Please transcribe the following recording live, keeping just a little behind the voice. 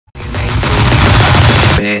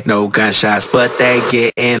hear no gunshots, but they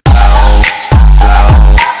getting low, low,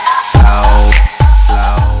 low,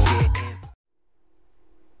 low.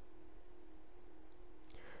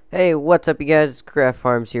 Hey, what's up you guys? It's Craft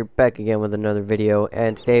Farms here, back again with another video,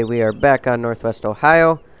 and today we are back on Northwest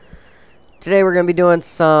Ohio. Today we're going to be doing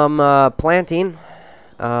some planting.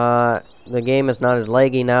 The game is not as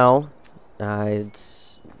laggy now.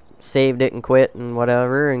 It's saved it and quit and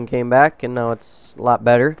whatever and came back, and now it's a lot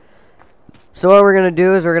better. So what we're going to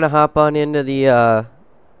do is we're going to hop on into the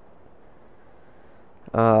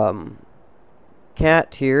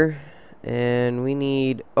cat here, and we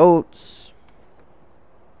need oats.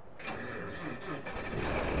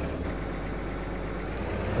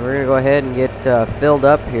 We're going to go ahead and get filled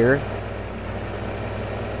up here.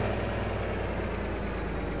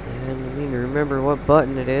 And I need to remember what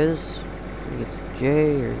button it is. I think it's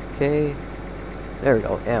J or K. There we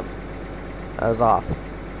go, M. I was off.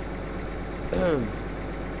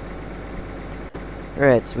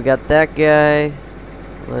 Alright, so we got that guy.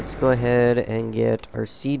 Let's go ahead and get our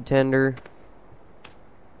seed tender.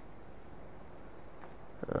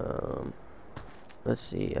 Let's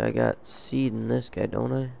see, I got seed in this guy,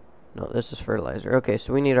 don't I? No, this is fertilizer. Okay,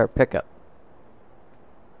 so we need our pickup.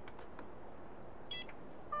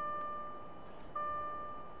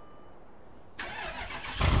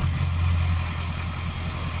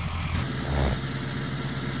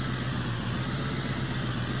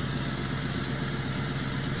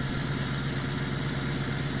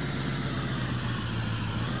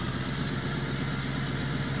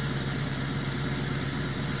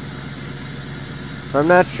 So I'm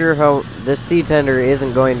not sure how this seed tender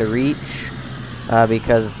isn't going to reach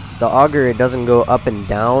because the auger, it doesn't go up and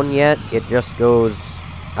down yet. It just goes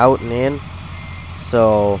out and in.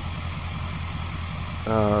 So,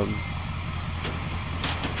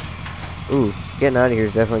 ooh, getting out of here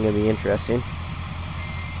is definitely going to be interesting.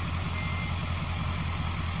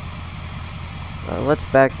 Let's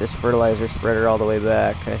back this fertilizer spreader all the way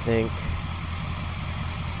back, I think.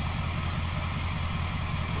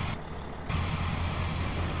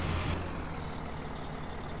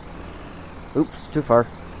 Oops, too far.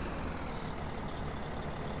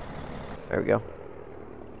 There we go.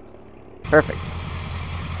 Perfect.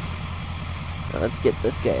 Now let's get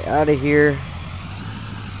this guy out of here.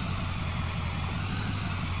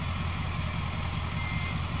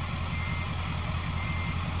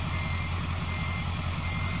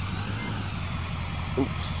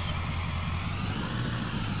 Oops.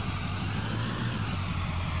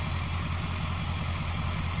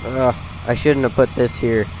 I shouldn't have put this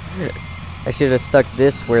here. I should have stuck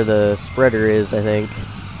this where the spreader is, I think.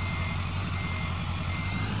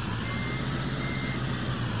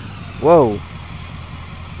 Whoa.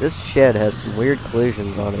 This shed has some weird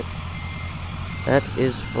collisions on it. That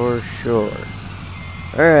is for sure.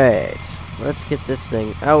 Alright. Let's get this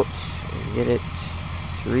thing out and get it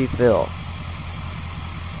to refill.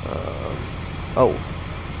 Oh,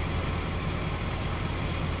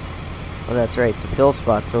 that's right. The fill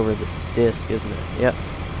spot's over the disc, isn't it? Yep.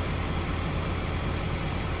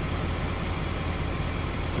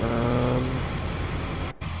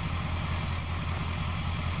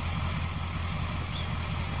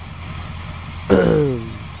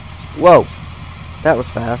 Whoa, that was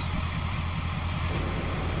fast.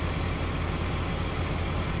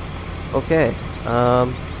 Okay,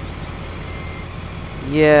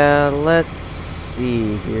 yeah, let's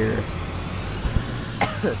see here.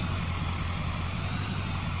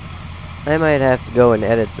 I might have to go and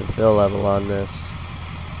edit the fill level on this,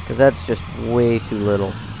 because that's just way too little.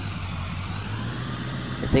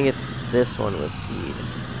 I think it's this one with seed.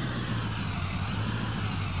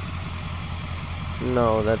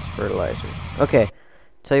 No, that's fertilizer. Okay,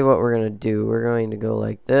 tell you what we're going to do. We're going to go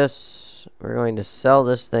like this. We're going to sell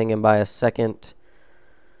this thing and buy a second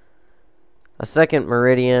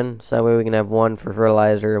meridian, so that way we can have one for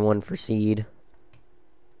fertilizer and one for seed.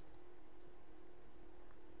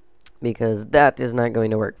 Because that is not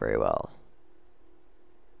going to work very well.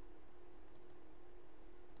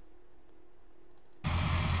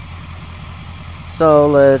 So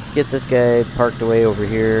let's get this guy parked away over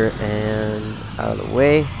here and out of the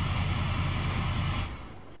way.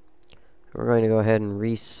 We're going to go ahead and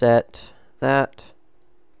reset that.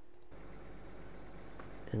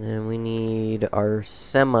 And then we need our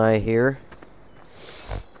semi here.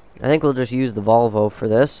 I think we'll just use the Volvo for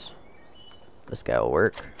this. This guy will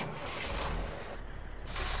work.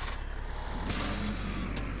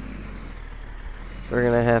 We're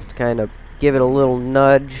going to have to kind of give it a little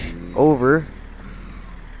nudge over.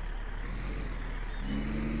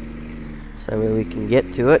 So that way we can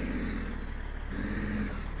get to it.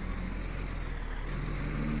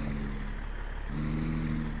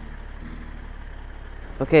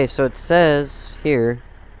 Okay, so it says here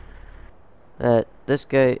that this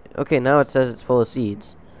guy... Okay, now it says it's full of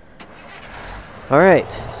seeds.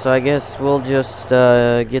 Alright, so I guess we'll just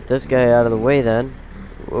get this guy out of the way then.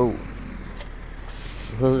 Whoa.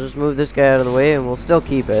 We'll just move this guy out of the way and we'll still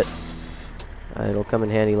keep it. It'll come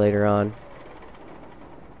in handy later on.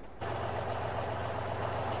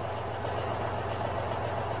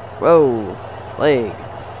 Whoa! Leg.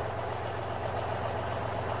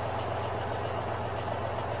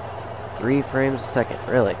 Three frames a second,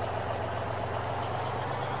 really.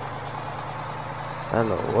 I don't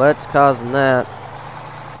know what's causing that,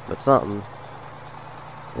 but something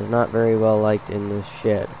is not very well liked in this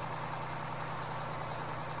shed.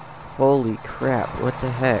 Holy crap, what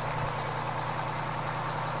the heck?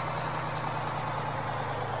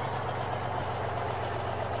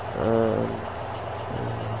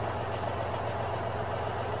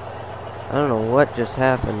 I don't know what just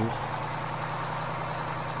happened.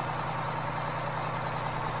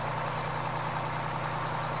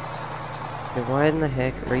 Okay, why in the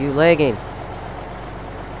heck are you lagging?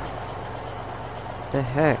 What the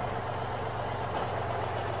heck?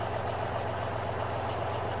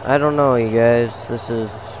 I don't know, you guys. This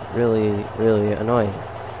is really, really annoying.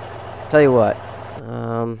 Tell you what.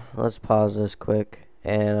 Let's pause this quick,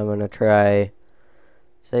 and I'm gonna try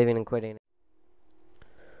saving and quitting.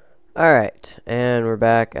 Alright, and we're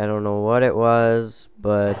back. I don't know what it was,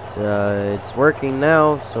 but it's working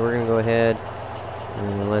now, so we're gonna go ahead. We're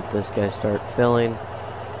going to let this guy start filling.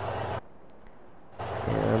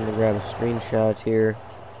 And I'm going to grab a screenshot here.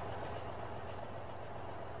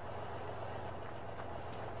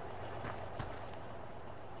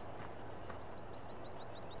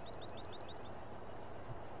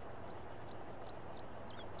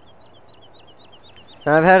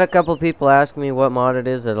 Now, I've had a couple people ask me what mod it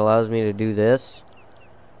is that allows me to do this.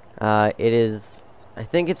 It is, I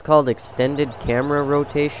think it's called extended camera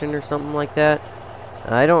rotation or something like that.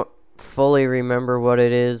 I don't fully remember what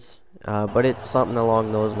it is, but it's something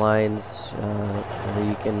along those lines, where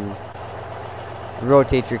you can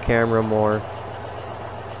rotate your camera more.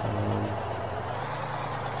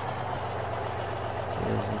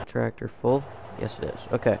 Is the tractor full? Yes, it is.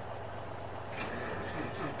 Okay.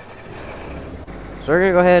 So we're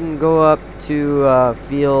going to go ahead and go up to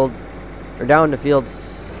field, or down to field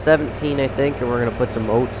 17, I think, and we're going to put some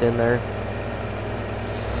oats in there.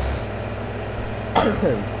 Just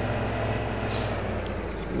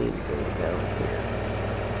need to go down here.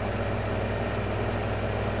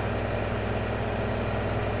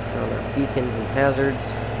 On our beacons and hazards.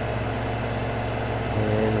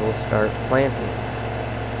 And we'll start planting.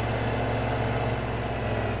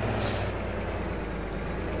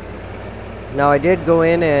 Now I did go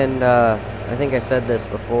in and, I think I said this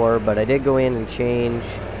before, but I did go in and change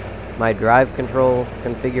my drive control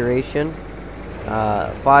configuration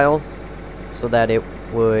file, so that it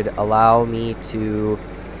would allow me to,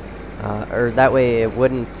 or that way it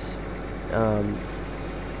wouldn't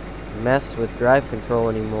mess with drive control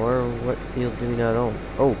anymore. What field do we not own?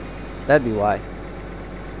 Oh, that'd be why.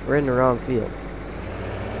 We're in the wrong field.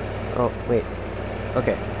 Oh, wait.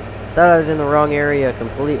 Okay. Thought I was in the wrong area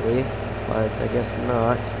completely, but I guess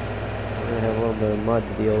not. We're gonna have a little bit of mud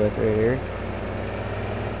to deal with right here.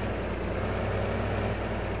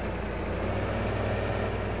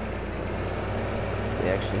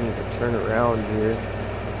 Actually need to turn around here.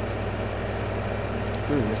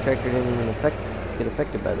 This tractor didn't even get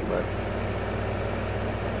affected by the mud.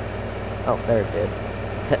 Oh, there it did.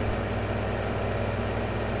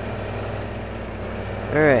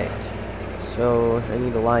 Alright. So, I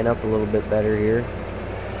need to line up a little bit better here.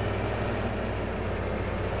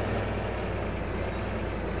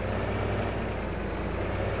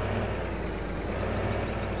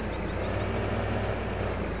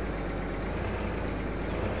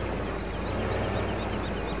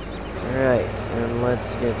 Alright, and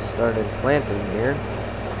let's get started planting here.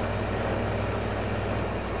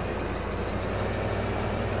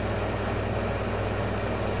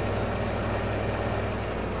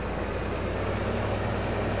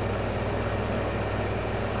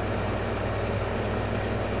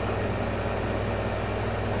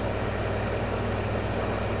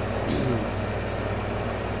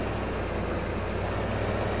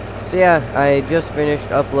 So yeah, I just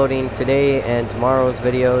finished uploading today and tomorrow's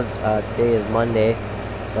videos. Today is Monday,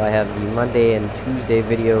 so I have the Monday and Tuesday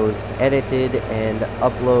videos edited and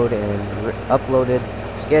uploaded,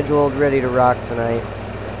 scheduled, ready to rock tonight.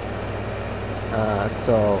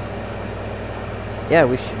 So yeah,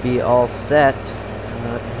 we should be all set.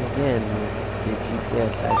 And again, your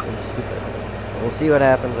GPS acting stupid. We'll see what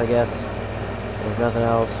happens, I guess. If nothing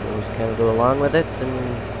else, we'll just kind of go along with it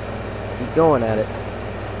and keep going at it.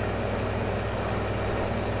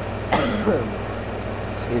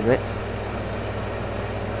 Excuse me.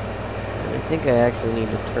 I think I actually need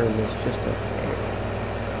to turn this just a hair.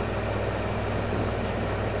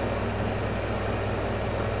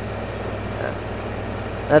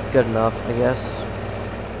 That's good enough, I guess.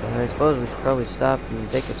 And I suppose we should probably stop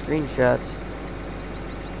and take a screenshot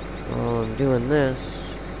while I'm doing this.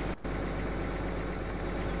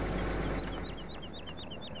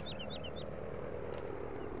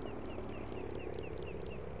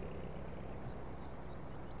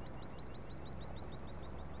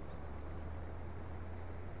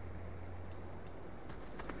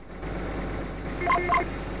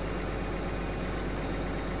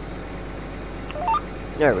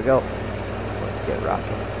 There we go. Let's get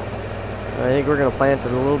rocking. I think we're going to plant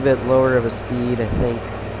at a little bit lower of a speed. I think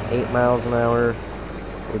 8 miles an hour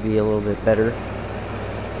would be a little bit better.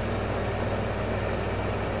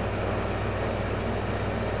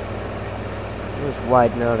 We'll just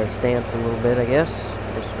widen out our stance a little bit, I guess,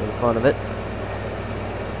 just for the fun of it.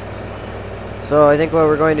 So I think what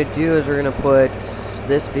we're going to do is we're going to put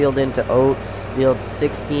this field into oats, field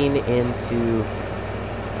 16 into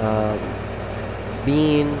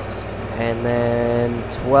beans, and then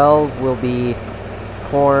 12 will be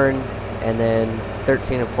corn, and then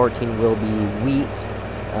 13 and 14 will be wheat,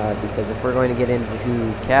 because if we're going to get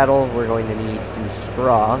into cattle, we're going to need some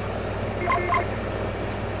straw.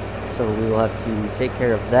 So we will have to take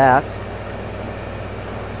care of that.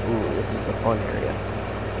 Ooh, this is the fun area.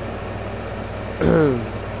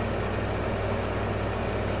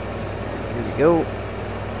 Here we go.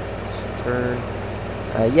 Let's turn.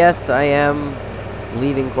 Yes, I am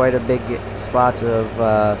leaving quite a big spot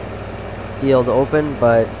of field open,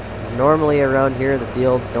 but normally around here the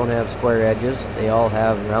fields don't have square edges. They all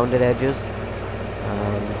have rounded edges,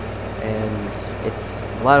 and it's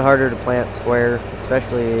a lot harder to plant square,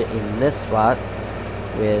 especially in this spot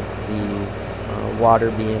with the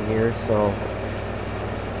water being here. So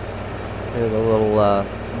there's a little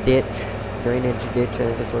ditch, drainage ditch, I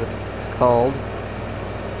think that's what it's called.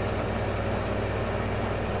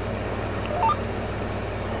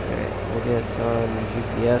 Get on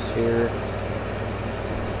GPS here,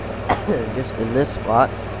 just in this spot.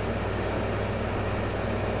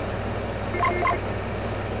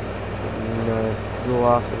 I'm gonna go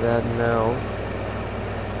off of that now.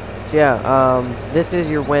 So yeah, this is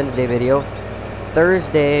your Wednesday video.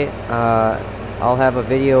 Thursday, I'll have a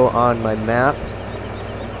video on my map.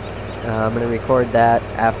 I'm gonna record that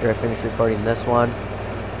after I finish recording this one.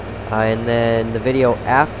 And then the video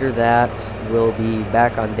after that will be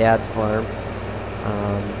back on Dad's farm.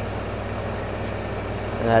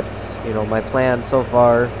 That's, you know, my plan so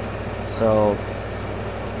far. So,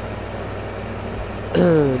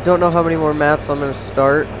 don't know how many more maps I'm going to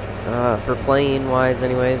start. For playing wise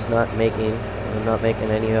anyways, I'm not making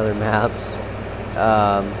any other maps.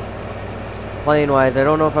 Playing wise, I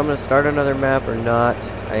don't know if I'm going to start another map or not.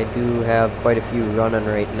 I do have quite a few running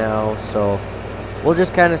right now, so we'll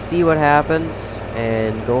just kind of see what happens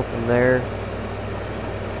and go from there.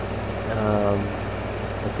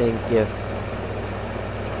 I think if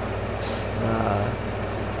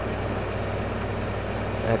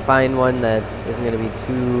I find one that isn't going to be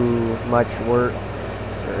too much work,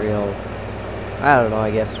 or, you know, I don't know, I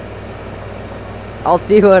guess I'll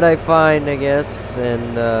see what I find, I guess,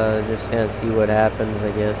 and just kind of see what happens,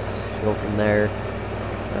 I guess, go from there.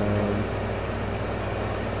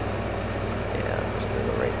 Yeah, I'm just going to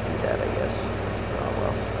go right through that, I guess. Oh,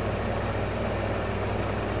 well.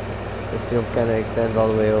 This field kind of extends all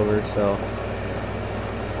the way over, so.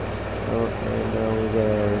 Oh, and now we got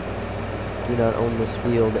our do not own this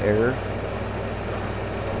field error.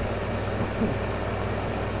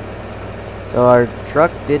 So our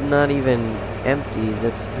truck did not even empty.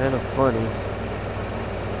 That's kind of funny.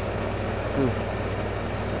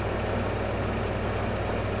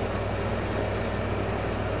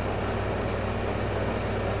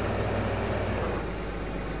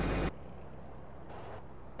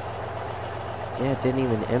 Yeah, it didn't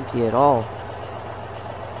even empty at all.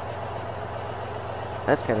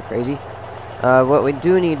 That's kind of crazy. What we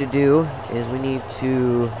do need to do is we need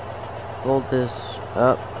to fold this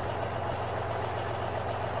up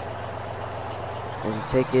and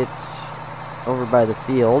take it over by the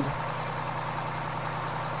field.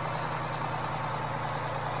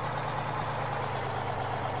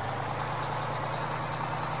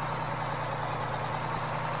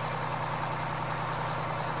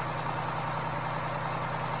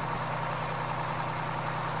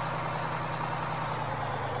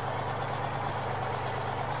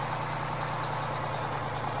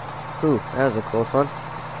 Ooh, that was a close one.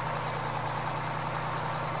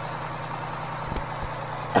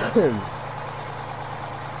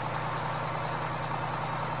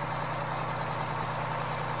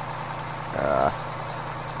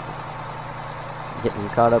 Getting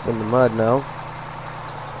caught up in the mud now.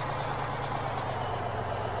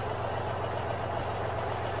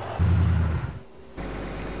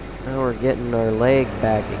 Now we're getting our leg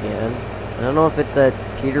back again. I don't know if it's that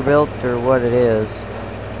Peterbilt or what it is.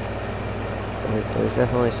 But there's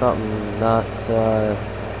definitely something not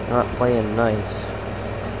playing nice.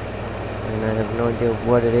 And I have no idea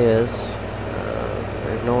what it is.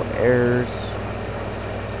 There's no errors.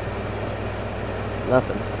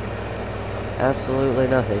 Nothing. Absolutely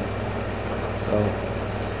nothing. So,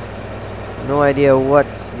 no idea what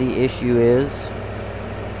the issue is.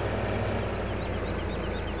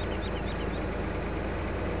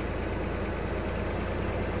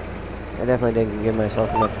 I definitely didn't give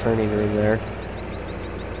myself enough turning room there.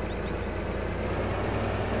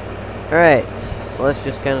 Alright, so let's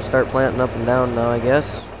just kind of start planting up and down now, I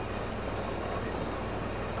guess.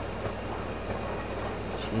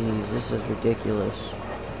 Jeez, this is ridiculous.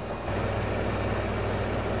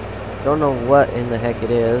 Don't know what in the heck it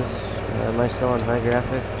is. Am I still on high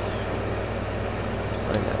graphics? Let's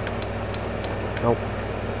find out. Nope.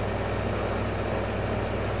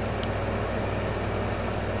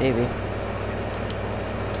 Maybe.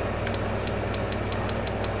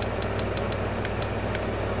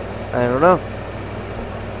 I don't know.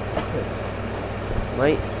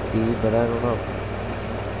 Might be, but I don't know.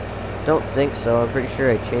 Don't think so. I'm pretty sure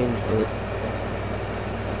I changed it.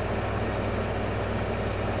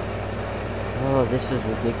 Oh, this is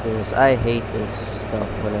ridiculous. I hate this stuff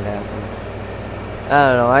when it happens.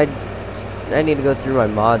 I don't know. I need to go through my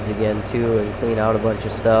mods again too and clean out a bunch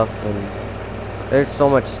of stuff. And there's so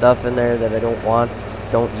much stuff in there that I don't want,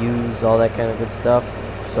 don't use, all that kind of good stuff.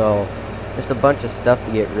 So just a bunch of stuff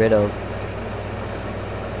to get rid of.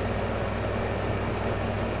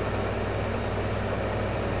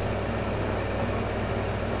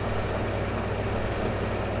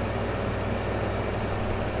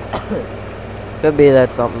 Could be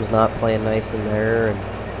that something's not playing nice in there, and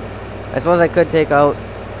I suppose I could take out,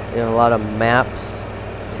 you know, a lot of maps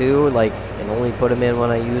too, like, and only put them in when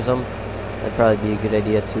I use them. That'd probably be a good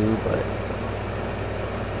idea too, but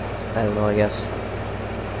I don't know, I guess.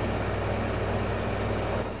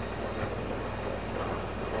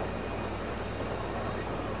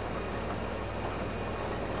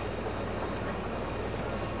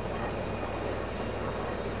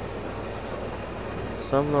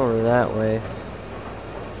 Something over that way.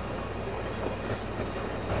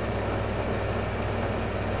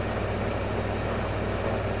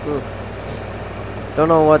 Don't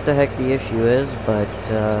know what the heck the issue is, but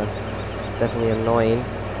it's definitely annoying.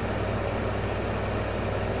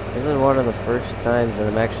 This is one of the first times that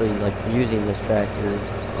I'm actually like using this tractor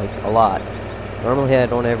like a lot. Normally I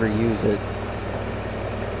don't ever use it.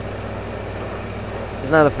 I'm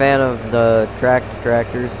not a fan of the tracked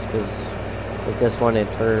tractors because with this one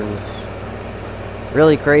it turns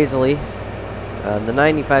really crazily. The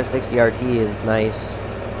 9560 RT is nice.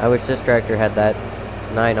 I wish this tractor had that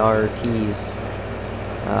 9RT's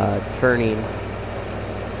turning,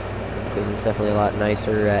 because it's definitely a lot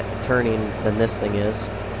nicer at turning than this thing is.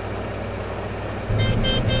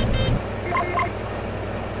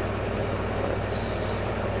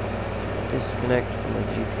 Let's disconnect from the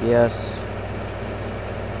GPS.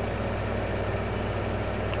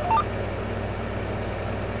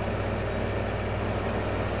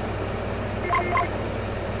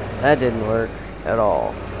 That didn't work at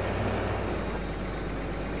all.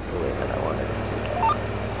 The way that I wanted it to.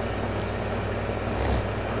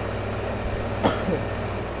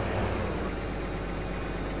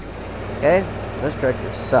 Okay, this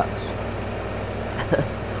tractor sucks.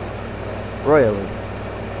 Royally.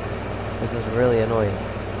 This is really annoying.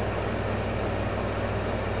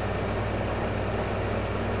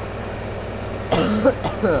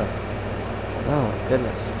 Oh,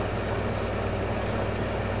 goodness.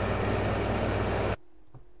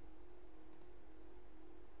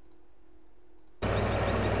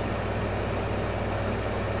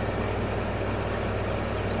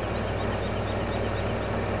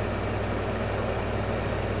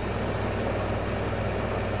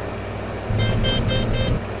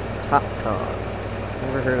 Topcon.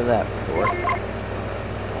 Never heard of that before.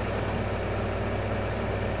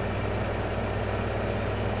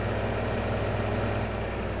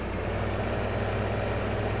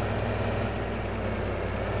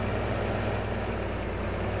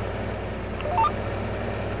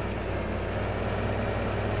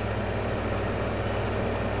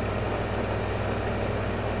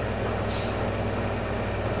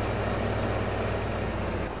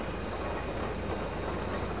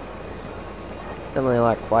 Definitely a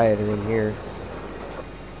lot quieter in here.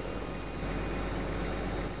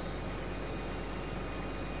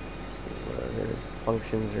 Let's see what other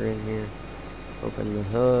functions are in here. Open the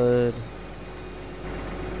hood.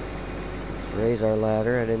 Let's raise our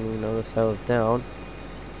ladder. I didn't even notice that was down.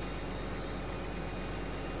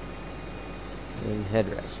 And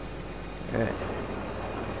headrest. Alright.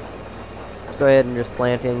 Let's go ahead and just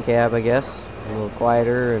plant in cab, I guess. A little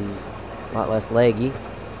quieter and a lot less laggy.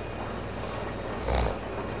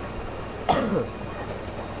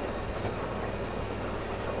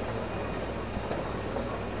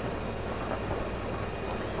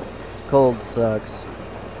 This cold sucks.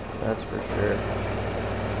 That's for sure.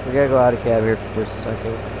 We gotta go out of cab here for just a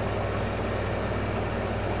second.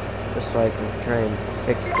 Just so I can try and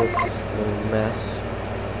fix this little mess.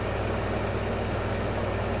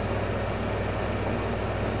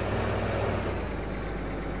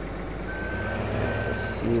 Let's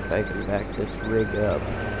see if I can back this rig up.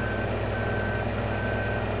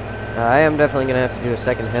 I am definitely going to have to do a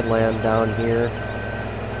second headland down here.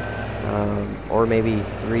 Or maybe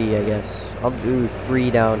 3, I guess. I'll do 3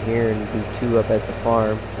 down here and do 2 up at the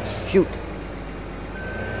farm. Shoot!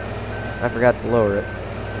 I forgot to lower it.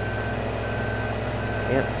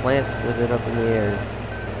 Can't plant with it up in the air.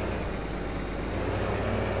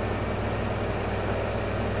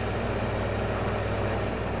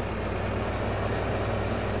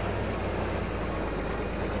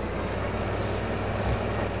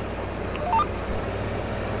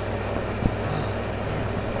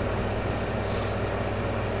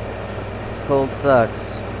 This cold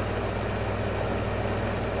sucks.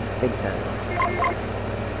 Big time.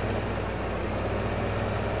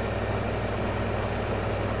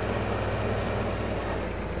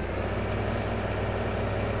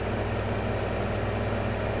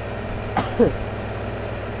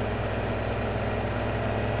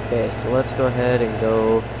 Okay, so let's go ahead and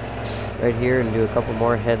go right here and do a couple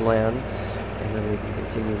more headlands, and then we can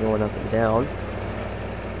continue going up and down.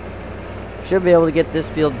 Should be able to get this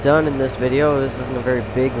field done in this video. This isn't a very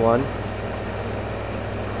big one.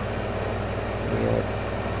 We got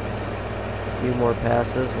a few more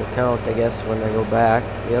passes. We'll count, I guess, when I go back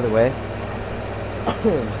the other way.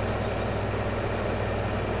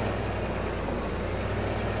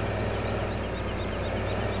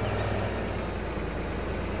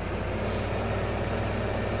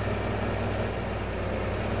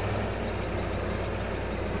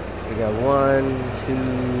 We got 1,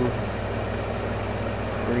 2,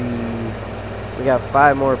 3. We got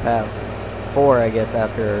 5 more passes. 4, I guess,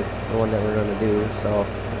 after the one that we're going to do. So,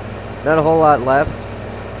 not a whole lot left.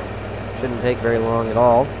 Shouldn't take very long at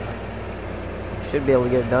all. Should be able to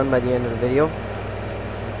get it done by the end of the video.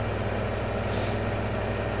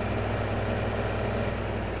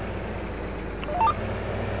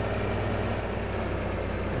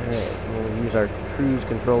 Alright, we'll use our cruise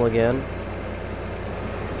control again.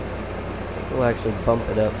 We'll actually bump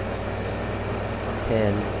it up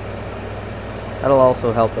 10. That'll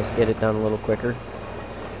also help us get it done a little quicker.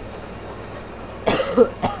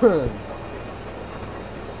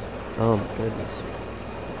 Oh my goodness.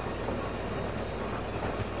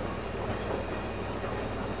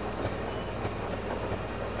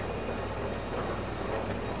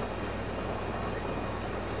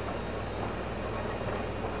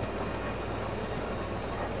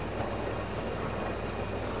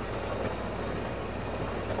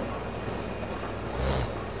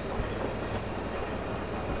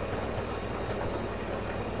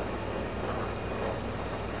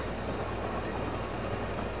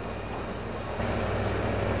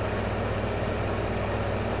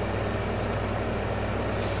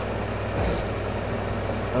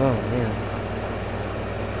 Oh man.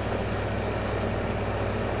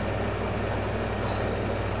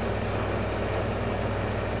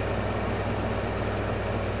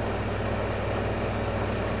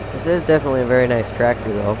 This is definitely a very nice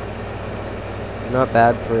tractor though. Not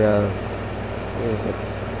bad for a, what is it?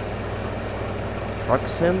 Truck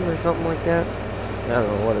sim or something like that? I don't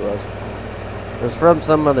know what it was. It was from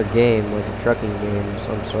some other game, like a trucking game of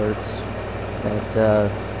some sorts, that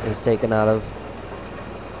it was taken out of.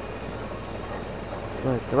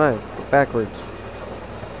 Come on, get backwards.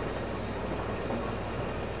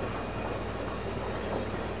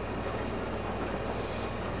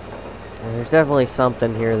 And there's definitely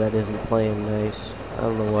something here that isn't playing nice. I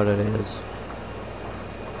don't know what it is.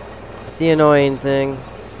 It's the annoying thing.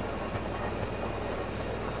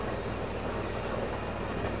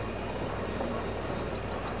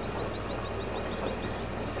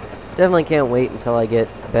 Definitely can't wait until I get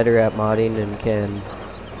better at modding and can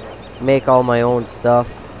make all my own stuff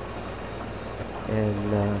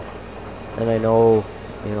and then I know,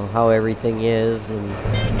 you know, how everything is, and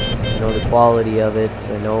I know the quality of it.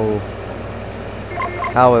 I know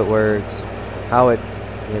how it works, how it,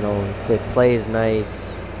 you know, if it plays nice,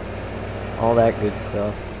 all that good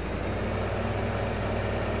stuff.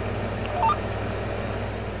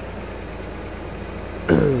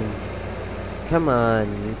 Come on,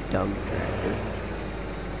 you dumb tractor.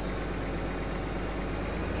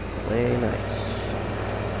 Play nice.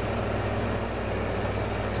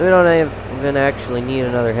 So we don't even actually need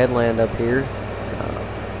another headland up here.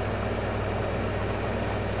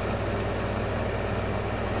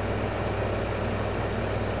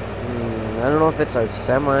 I don't know if it's our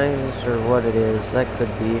semis or what it is. That could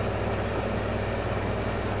be.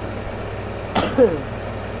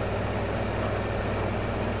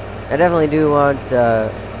 I definitely do want,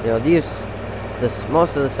 you know,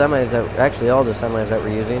 most of the semis that, actually all the semis that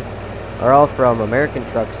we're using are all from American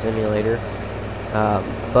Truck Simulator.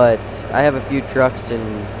 But I have a few trucks in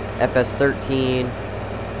FS13.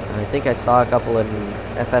 I think I saw a couple in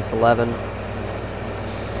FS11.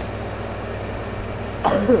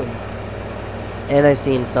 And I've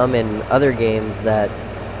seen some in other games that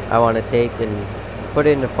I want to take and put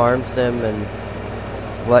into Farm Sim and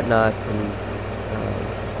whatnot, and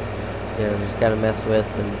you know, just kind of mess with,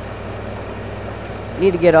 and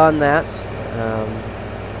need to get on that.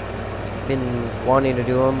 Been wanting to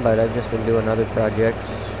do them, but I've just been doing other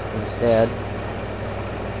projects instead.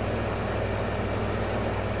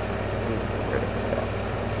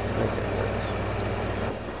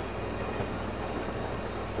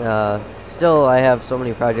 Still, I have so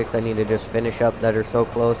many projects I need to just finish up that are so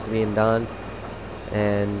close to being done,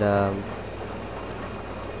 and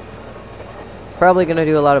probably gonna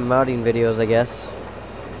do a lot of modding videos, I guess,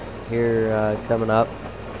 here coming up.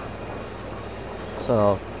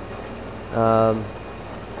 So,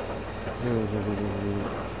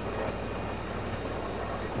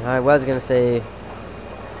 I was gonna say,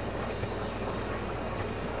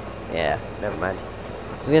 yeah, never mind.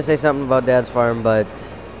 I was gonna say something about Dad's farm, but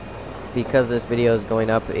because this video is going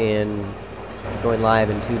live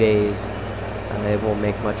in 2 days, it won't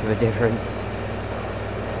make much of a difference.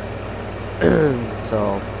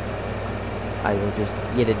 So I will just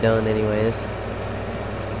get it done anyways.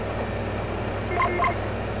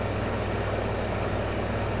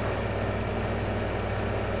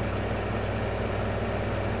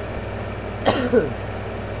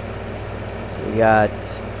 We got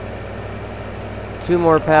 2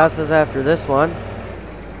 more passes after this one.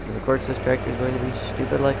 And of course, this tractor is going to be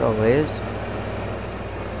stupid like always.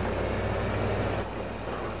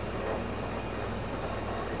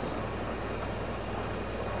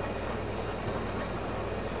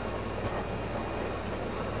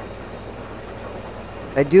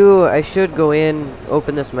 I should go in,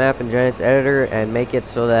 open this map in Giants Editor, and make it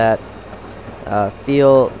so that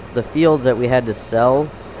the fields that we had to sell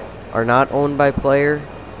are not owned by player.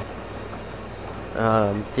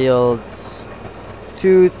 Fields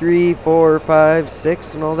 2, 3, 4, 5,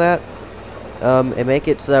 6, and all that. And make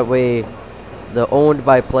it so that way the owned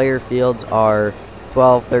by player fields are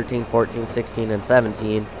 12, 13, 14, 16, and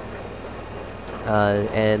 17.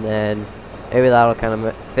 And then maybe that'll kind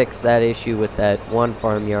of fix that issue with that one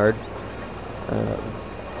farmyard.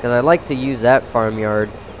 Because I'd like to use that farmyard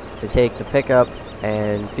to take the pickup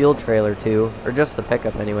and field trailer to, or just the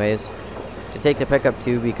pickup anyways, to take the pickup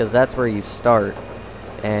to, because that's where you start.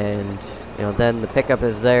 And, you know, then the pickup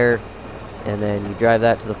is there, and then you drive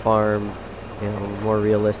that to the farm, you know, more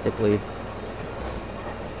realistically.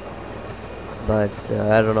 But,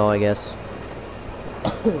 I don't know, I guess.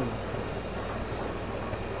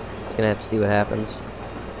 Just gonna have to see what happens.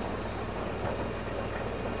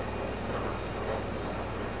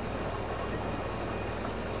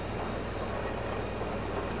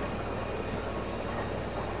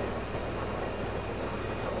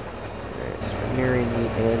 Alright, so we're nearing the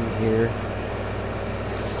end here.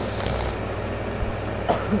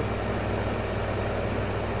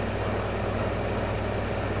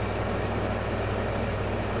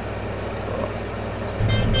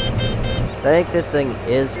 So I think this thing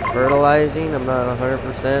is fertilizing. I'm not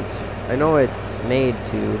 100%. I know it's made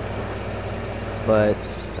to, but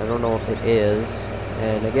I don't know if it is.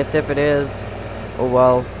 And I guess if it is, oh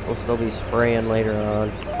well, we'll still be spraying later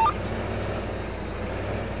on.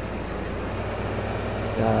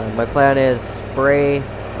 My plan is spray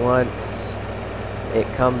once it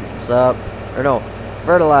comes up, or no,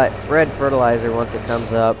 spread fertilizer once it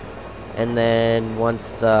comes up, and then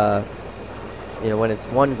once you know, when it's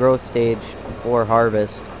one growth stage before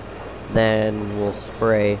harvest, then we'll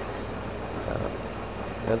spray.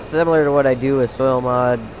 It's similar to what I do with soil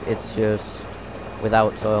mod. It's just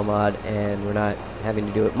without soil mod, and we're not having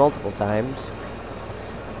to do it multiple times.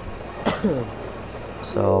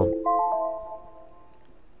 So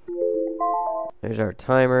there's our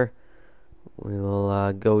timer. We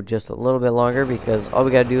will go just a little bit longer because all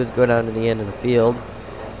we gotta do is go down to the end of the field.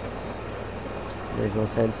 There's no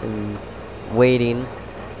sense in waiting.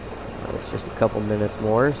 It's just a couple minutes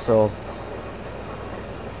more, so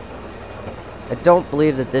I don't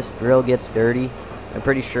believe that this drill gets dirty. I'm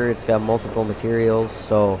pretty sure it's got multiple materials,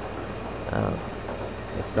 so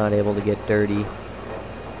it's not able to get dirty.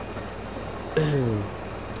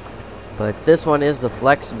 But this one is the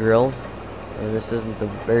flex drill. This isn't the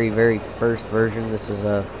very first version. This is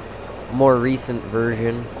a more recent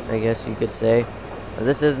version, I guess you could say.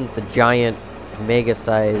 This isn't the giant,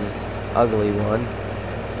 mega-sized, ugly one.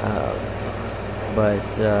 But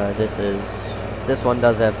this one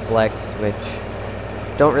does have flex, which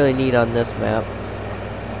don't really need on this map.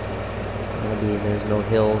 Maybe there's no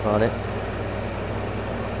hills on it.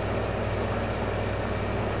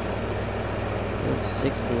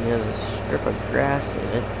 16 has a strip of grass in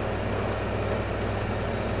it.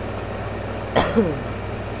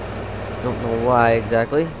 Don't know why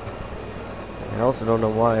exactly. I also don't know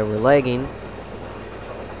why we're lagging.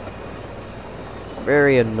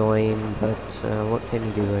 Very annoying, but what can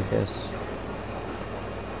you do, I guess.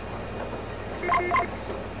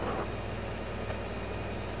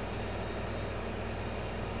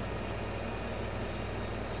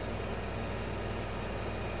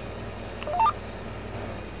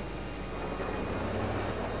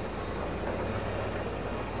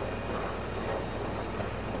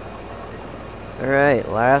 Alright,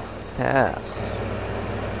 last pass.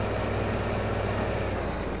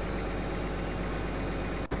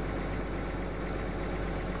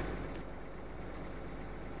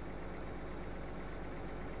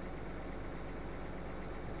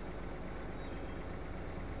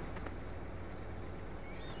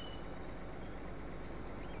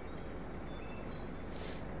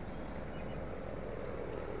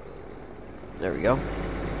 There we go.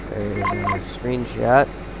 There's our screenshot.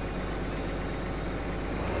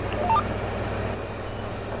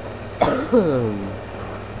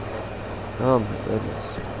 Oh my goodness.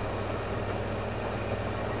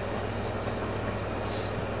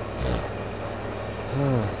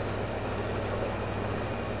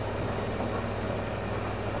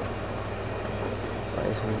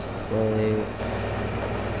 License plate.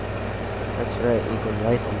 That's right, you can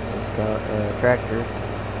license this tractor.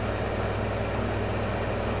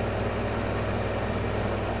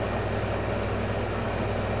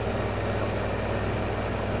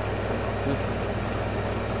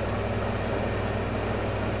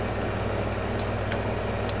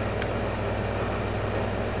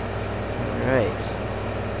 Alright.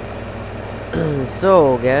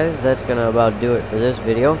 So guys, that's gonna about do it for this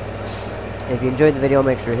video. If you enjoyed the video,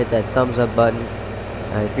 make sure to hit that thumbs up button.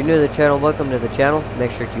 If you're new to the channel, welcome to the channel.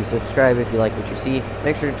 Make sure to subscribe if you like what you see.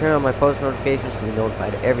 Make sure to turn on my post notifications to be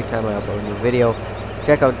notified every time I upload a new video.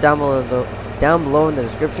 Check out down below in the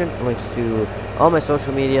description for links to all my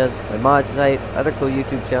social medias, my mod site, other cool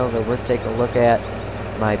YouTube channels that are worth taking a look at.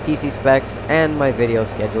 My PC specs and my video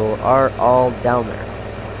schedule are all down there.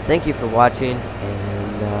 Thank you for watching,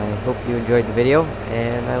 and I hope you enjoyed the video,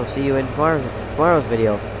 and I will see you in tomorrow's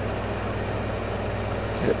video.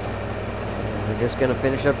 We're just going to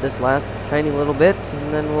finish up this last tiny little bit,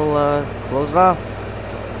 and then we'll close it off.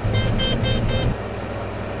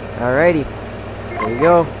 Alrighty, there you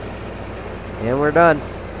go. And we're done.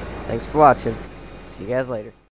 Thanks for watching. See you guys later.